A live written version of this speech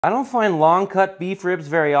I don't find long cut beef ribs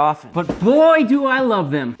very often, but boy do I love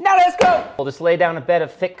them. Now let's go! We'll just lay down a bed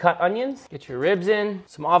of thick cut onions, get your ribs in,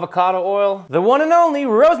 some avocado oil, the one and only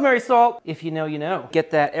rosemary salt, if you know you know. Get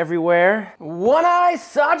that everywhere. One eye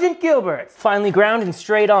Sergeant Gilbert. Finely ground and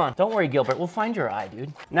straight on. Don't worry Gilbert, we'll find your eye,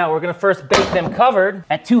 dude. Now we're gonna first bake them covered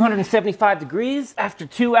at 275 degrees. After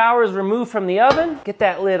 2 hours removed from the oven, get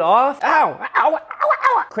that lid off. Ow, ow, ow,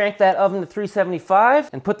 ow. Crank that oven to 375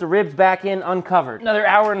 and put the ribs back in uncovered. Another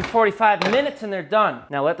hour and 45 minutes and they're done.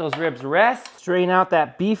 Now let those ribs rest. Strain out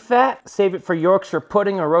that beef fat. Save it for Yorkshire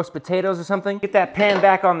pudding or roast potatoes or something. Get that pan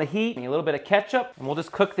back on the heat. A little bit of ketchup and we'll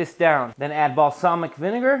just cook this down. Then add balsamic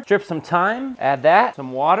vinegar. Strip some thyme. Add that.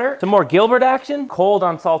 Some water. Some more Gilbert action. Cold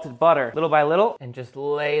unsalted butter. Little by little. And just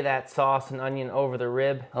lay that sauce and onion over the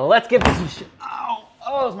rib. Let's give this a shot. Ow!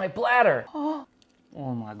 Oh, it's my bladder. Oh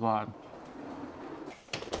my God.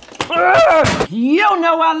 You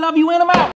know I love you and I'm out.